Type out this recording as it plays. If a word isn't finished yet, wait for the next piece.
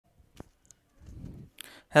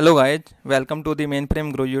Hello guys, welcome to the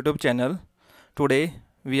Mainframe Grow YouTube channel. Today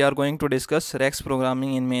we are going to discuss REXX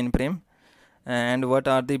programming in mainframe and what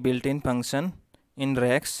are the built-in function in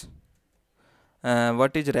REXX.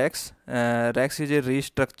 What is REXX? REXX is a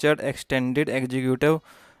restructured extended executive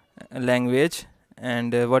language,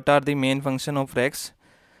 and what are the main function of REXX?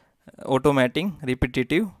 Automating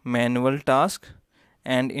repetitive manual tasks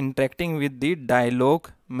and interacting with the dialog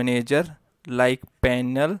manager like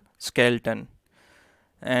panel skeleton.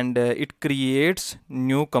 And it creates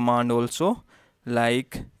new command also,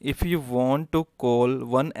 like if you want to call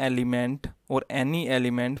one element or any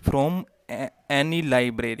element from any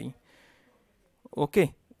library,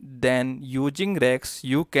 okay, then using REXX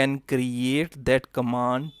you can create that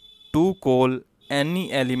command to call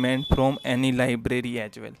any element from any library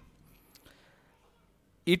as well.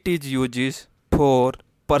 It is used for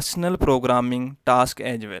personal programming task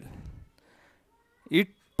as well. It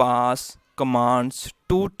pass commands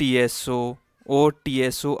to TSO or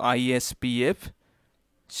TSO ISPF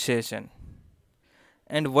session.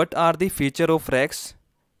 And what are the feature of REXX?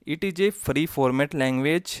 It is a free format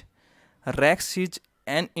language. REXX is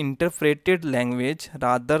an interpreted language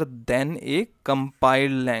rather than a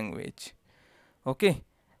compiled language. Okay.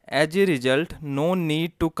 As a result, no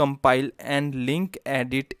need to compile and link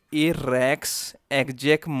edit a REXX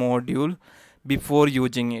exec module before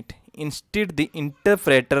using it. Instead, the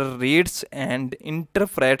interpreter reads and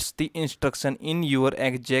interprets the instruction in your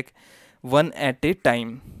exec one at a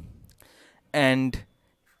time. And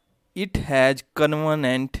it has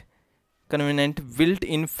convenient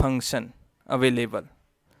built-in function available.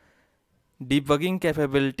 Debugging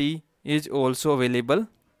capability is also available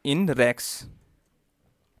in REXX.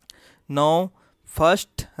 Now,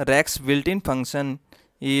 first REXX built-in function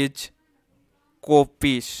is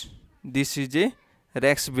copies. This is a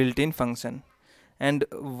REXX built-in function. And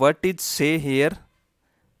what is say here?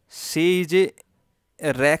 Say is a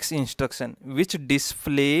REXX instruction which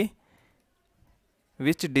display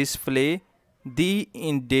the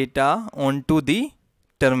data onto the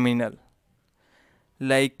terminal.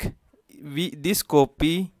 Like this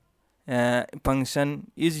copy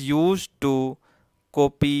function is used to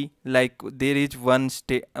copy, like there is one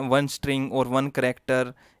string or one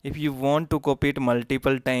character. If you want to copy it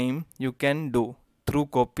multiple time, you can do through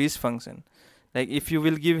copies function. Like if you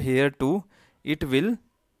will give here 2, it will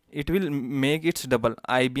make its double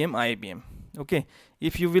IBM. Okay,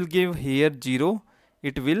 if you will give here 0,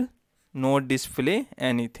 it will not display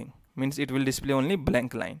anything, means it will display only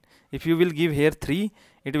blank line. If you will give here 3,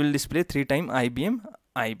 it will display 3 times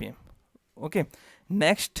IBM. Okay.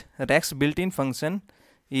 Next, REXX built-in function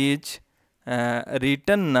is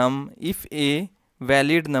return num if a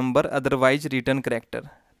valid number, otherwise return character.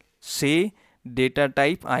 Say data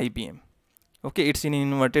type IBM. Okay, it's in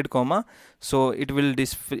inverted comma, so it will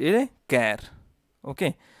display char.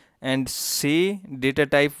 Okay, and say data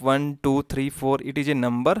type 1, 2, 3, 4. It is a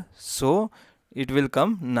number, so it will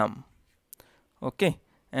come num. Okay,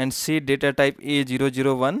 and say data type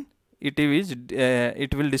A001.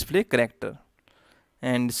 It will display character.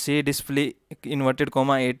 And say display inverted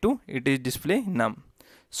comma A2, it is display num.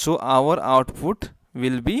 So our output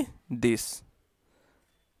will be this.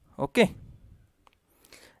 Okay.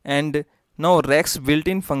 And now REXX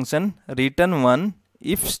built-in function return 1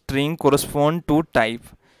 if string correspond to type,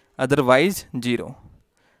 otherwise 0.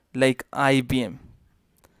 Like IBM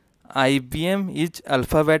is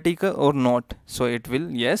alphabetic or not? So it will,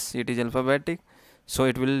 yes, it is alphabetic, so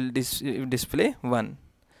it will display 1.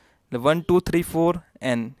 1, 2, 3, 4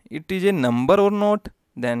 n, it is a number or not?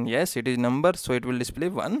 Then yes, it is number, so it will display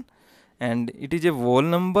 1. And it is a whole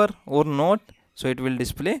number or not? So it will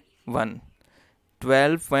display 1.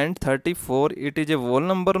 12.34, it is a whole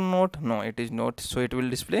number or not? No, it is not, so it will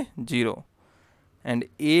display 0. And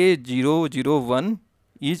A001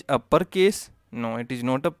 is uppercase? No, it is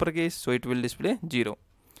not uppercase, so it will display 0.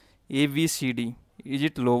 ABCD, is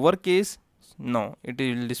it lowercase? No, it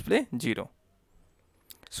will display 0.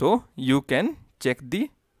 So you can check the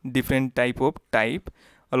different type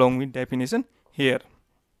along with definition here.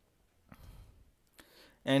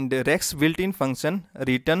 And REXX built-in function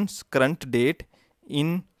returns current date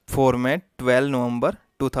in format 12 November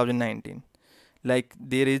 2019. Like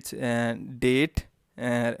there is date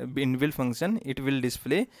inbuilt function, it will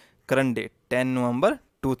display current date 10 November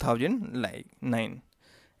 2009.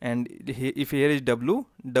 And if here is W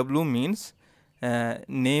means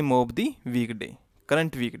name of the weekday,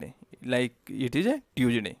 current weekday, like it is a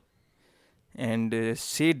Tuesday. And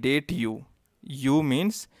say date U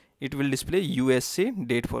means it will display USA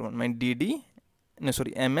date format, my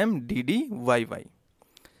MMDDYY.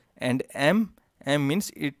 And M M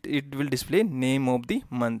means it will display name of the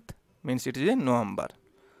month, means it is a November.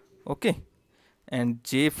 Okay, and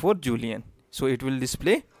J for Julian, so it will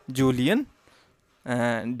display Julian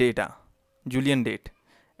Julian date.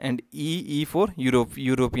 And E for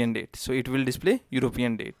European date, so it will display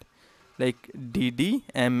European date, like DD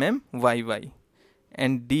MM YY.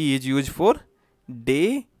 And D is used for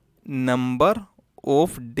day, number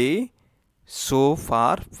of day so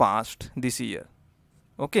far past this year.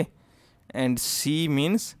 Okay, and C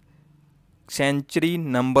means century,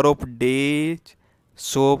 number of days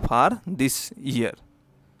so far this year.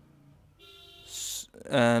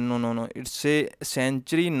 No, it's a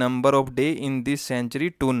century, number of day in this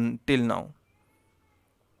century till now.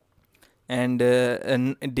 And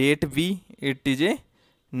date V, it is a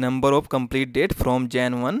number of complete date from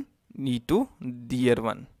Jan 1 to the year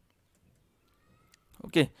 1.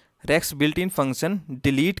 Okay, REXX built-in function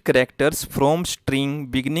delete characters from string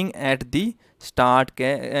beginning at the start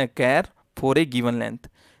char for a given length.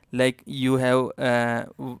 Like you have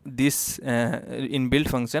this inbuilt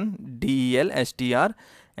function delstr,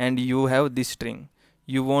 and you have this string.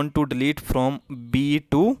 You want to delete from B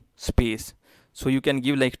to space, so you can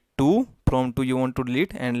give like 2, from 2 you want to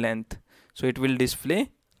delete, and length, so it will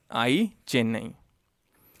display I Chennai.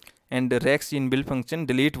 And REXX inbuilt function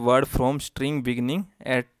delete word from string beginning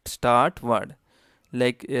at start word.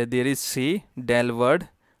 Like there is say del word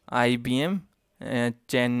IBM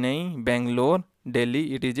Chennai Bangalore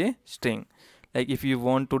Delhi, it is a string. Like if you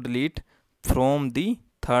want to delete from the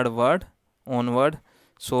third word onward,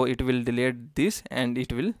 so it will delete this and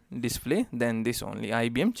it will display then this only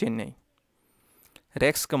IBM Chennai.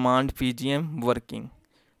 REXX command PGM working,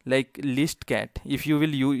 like list cat. If you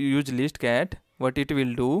will use list cat, what it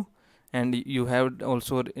will do, and you have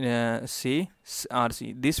also say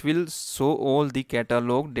RC, this will show all the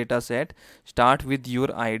catalog data set start with your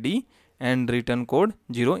ID and return code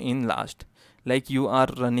 0 in last. Like you are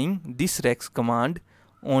running this REXX command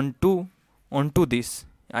onto this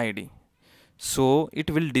ID, so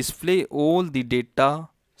it will display all the data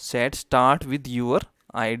set start with your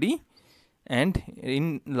ID, and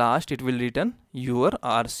in last it will return your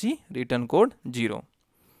RC return code 0.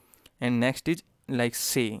 And next is like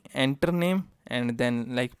say enter name, and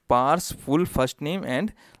then like parse full first name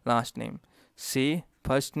and last name, say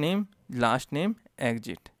first name last name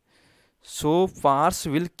exit. So parse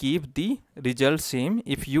will keep the result same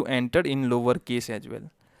if you entered in lowercase as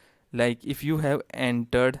well. Like if you have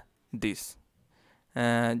entered this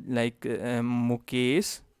Mukesh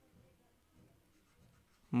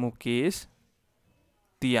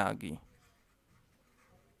Tyagi,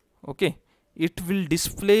 okay, it will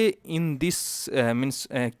display in this means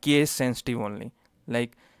case sensitive only.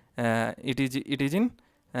 Like it is in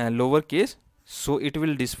lowercase, so it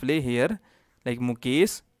will display here like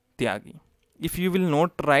Mukesh Tyagi. If you will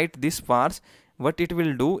not write this parse, what it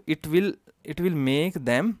will do, it will make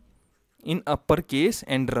them in uppercase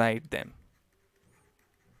and write them.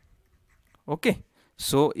 Okay,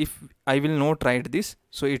 so if I will not write this,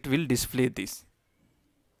 so it will display this.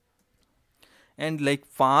 And like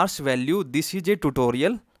parse value, this is a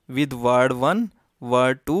tutorial with word 1,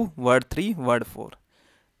 word 2, word 3, word 4,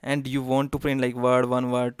 and you want to print like word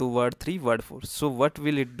 1, word 2, word 3, word 4. So what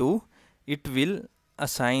will it do, it will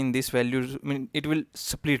assign this value, I mean it will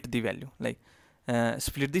split the value, like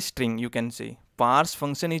split the string, you can say. Parse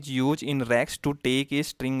function is used in REXX to take a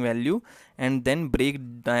string value and then break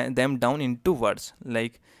them down into words.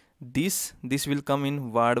 Like this will come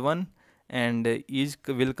in word 1, and is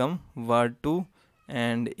will come word 2,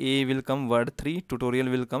 and A will come word 3, tutorial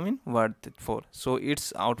will come in word 4. So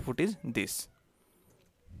its output is this.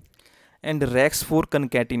 And REXX for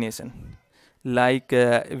concatenation, like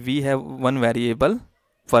we have one variable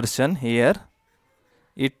person here,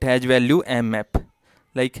 it has value mmap,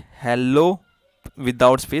 like hello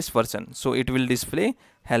without space person, so it will display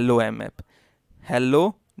hello mmap,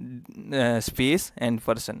 hello space and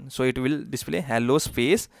person, so it will display hello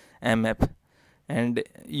space mmap. And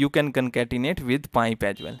you can concatenate with pipe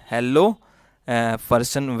as well, hello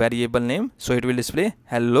person variable name, so it will display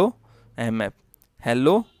hello mmap,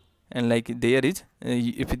 hello. And like there is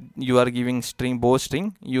if you are giving string both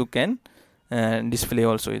string, you can display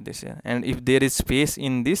also this here. And if there is space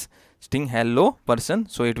in this string hello person,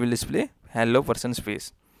 so it will display hello person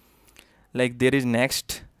space. Like there is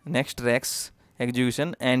next REXX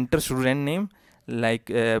execution, enter student name, like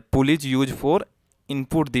pull is used for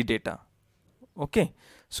input the data. Okay,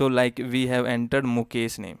 so like we have entered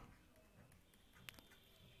Mukesh name,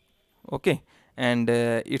 okay, and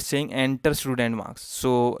it's saying enter student marks,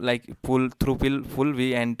 so like full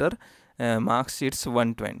we enter marks, it's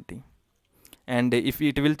 120. and if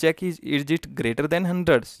it will check is it greater than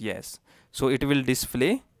hundreds, yes, so it will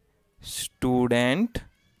display student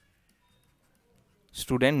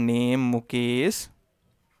name Mukesh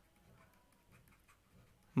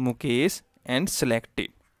and select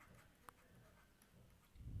it.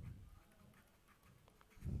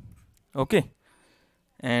 Okay,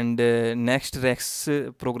 and next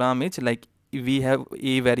REXX program is like we have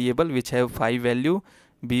a variable which have 5 value,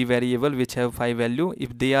 b variable which have 5 value.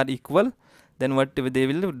 If they are equal, then what they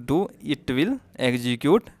will do, it will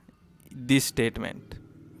execute this statement.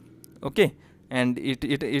 Okay, and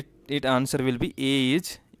it answer will be a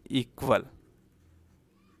is equal,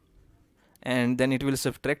 and then it will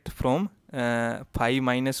subtract from 5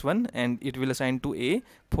 minus 1 and it will assign to a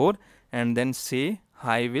 4, and then say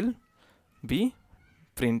hi will be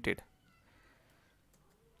printed.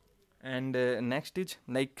 And next is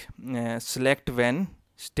like select when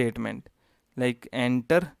statement, like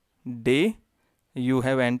enter day, you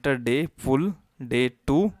have entered day full, day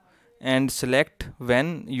 2, and select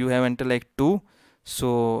when you have entered like 2,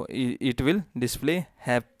 so it will display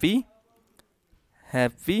happy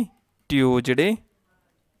Tuesday.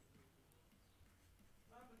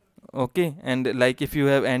 Okay, and like if you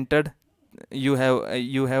have entered, you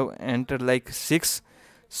have entered like 6,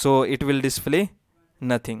 so it will display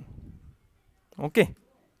nothing. Okay,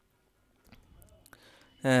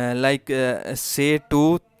 like say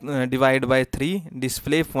 2 divide by 3,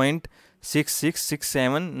 display point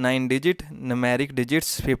 6667 9 digit numeric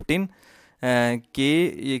digits 15, k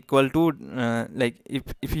equal to like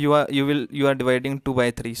if you are dividing 2 by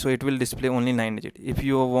 3, so it will display only 9 digit. If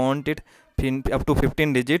you want it up to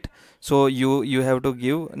 15 digit, so you have to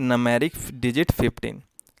give numeric digit 15,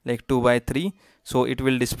 like 2 by 3, so it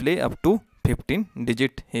will display up to 15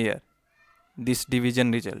 digit here, this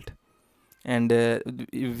division result. And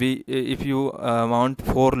if you want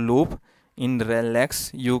for loop in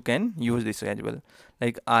REXX, you can use this as well,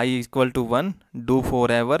 like I equal to 1, do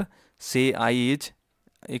forever, say I is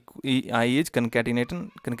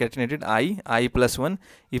concatenated I plus 1.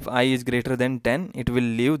 If I is greater than 10, it will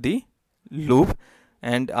leave the loop,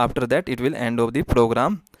 and after that it will end of the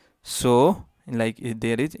program. So like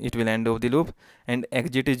it will end of the loop, and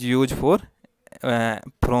exit is used for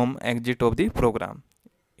from exit of the program.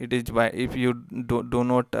 It is by if you do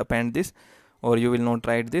not append this or you will not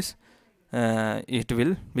write this, it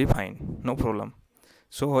will be fine, no problem.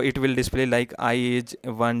 So it will display like I is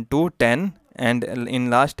 1 to 10 and in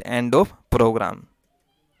last end of program.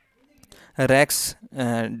 REXX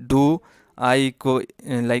do I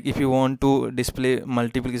like if you want to display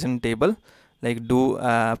multiplication table, like do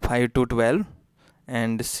 5 to 12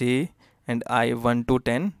 and say and I 1 to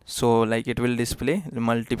 10, so like it will display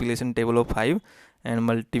multiplication table of 5 and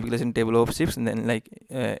multiplication table of 6, and then like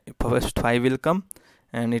first 5 will come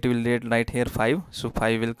and it will write here 5, so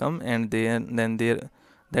 5 will come, and then there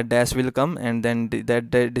that dash will come, and then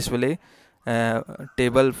that display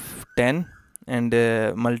table 10, and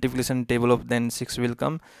multiplication table of then 6 will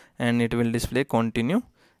come, and it will display continue,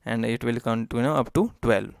 and it will continue up to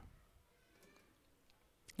 12,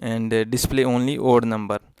 and display only odd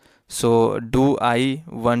number. So do I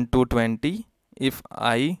 1 to 20, if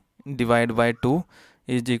I divide by 2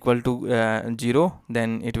 is equal to 0,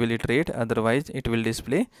 then it will iterate, otherwise it will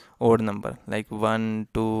display odd number like 1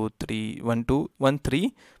 2 3 1 2 1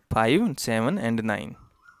 3 5 7 and 9.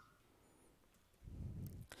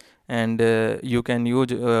 And you can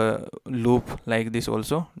use loop like this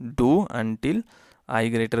also, do until I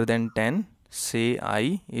greater than 10, say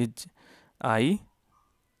I is I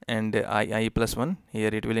and I plus 1, here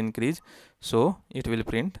it will increase, so it will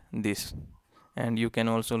print this. And you can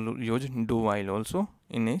also use do while also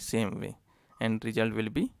in a same way, and result will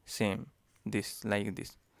be same, this like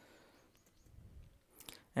this.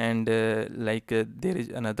 And there is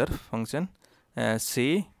another function,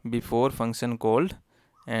 say before function called,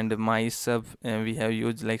 and my sub we have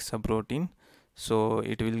used like subroutine, so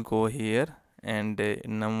it will go here and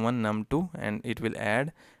num1 num2, and it will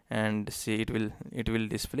add, and say it will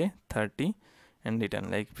display 30 and return,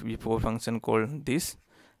 like before function called this,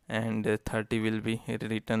 and 30 will be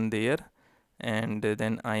written there, and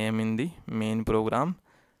then I am in the main program.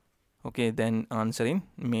 Okay, then answer in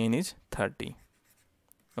main is 30.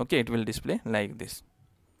 Okay, it will display like this.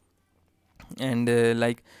 And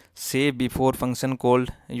like say before function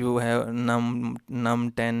called, you have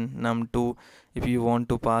num10 num2, if you want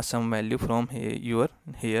to pass some value from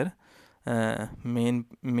here main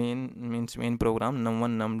means main program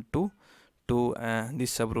num1 num2 to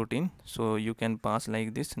this subroutine, so you can pass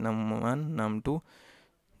like this num1 num2,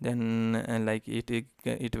 then like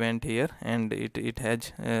it went here, and it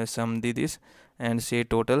has some this, and say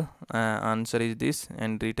total answer is this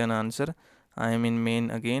and return answer. I am in main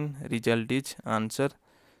again, result is answer,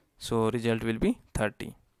 so result will be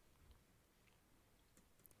 30.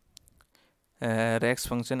 REXX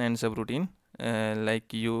function and subroutine,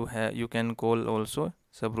 like you can call also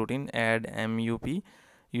subroutine add mup.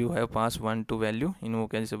 You have passed 1 to value,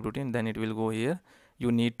 invoke as subroutine, then it will go here.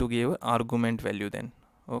 You need to give argument value then,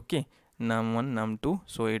 okay, num1 num2,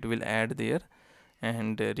 so it will add there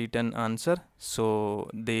and return answer, so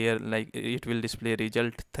there like it will display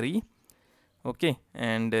result 3, okay,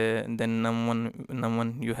 and then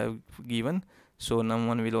num1 you have given, so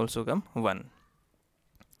num1 will also come 1,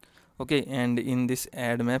 okay. And in this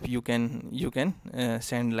add map you can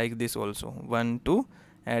send like this also, 1 to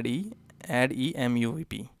add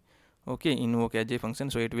mup, okay, invoke as a function,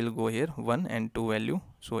 so it will go here 1 and 2 value,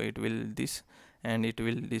 so it will this and it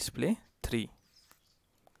will display 3.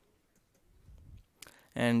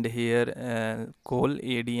 And here call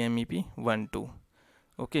addmep 1 2,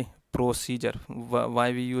 okay. Procedure,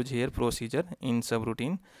 why we use here procedure in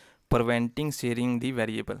subroutine, preventing sharing the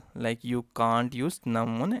variable, like you can't use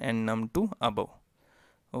num1 and num2 above,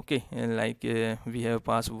 okay. Like we have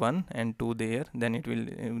passed 1 and 2 there, then it will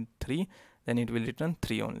 3, then it will return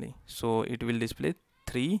 3 only, so it will display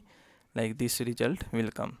 3, like this result will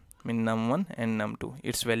come, mean num1 and num2,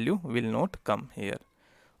 its value will not come here,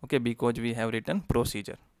 okay, because we have written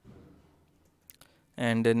procedure.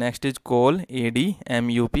 And next is call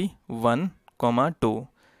addmup 1 comma 2,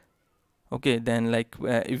 okay. Then like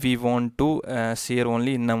if we want to share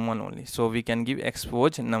only num1 only, so we can give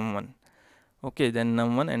expose num1, okay. Then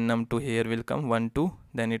num1 and num2 here will come 1 2,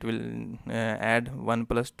 then it will add 1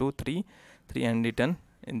 plus 2 3 and return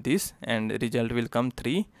this, and result will come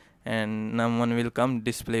 3, and num1 will come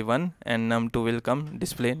display 1 and num2 will come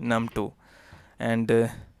display num2, and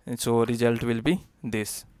so result will be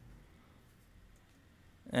this.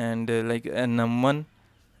 And like num1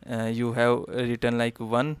 you have written like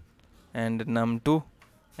 1 and num2,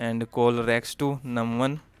 and call REXX to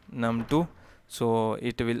num1 num2, so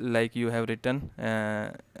it will like you have written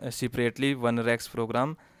separately one REXX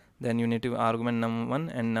program, then you need to argument num1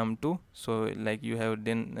 and num2, so like you have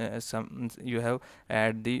then you have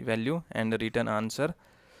add the value and return answer,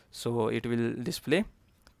 so it will display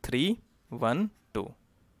 3 1 2,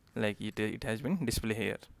 like it has been displayed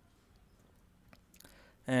here.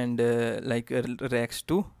 And like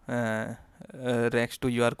REXX2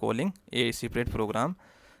 you are calling a separate program,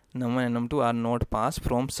 num1 and num2 are not passed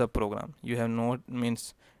from sub program, you have not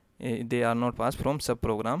means they are not passed from sub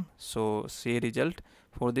program, so say result.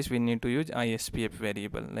 For this we need to use ispf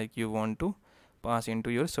variable, like you want to pass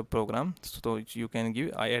into your sub program, so you can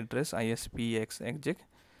give address ispx exec,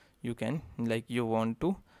 you can like you want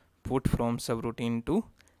to put from subroutine to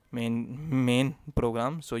main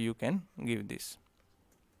program, so you can give this.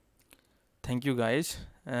 Thank you guys,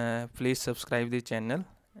 please subscribe the channel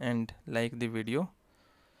and like the video.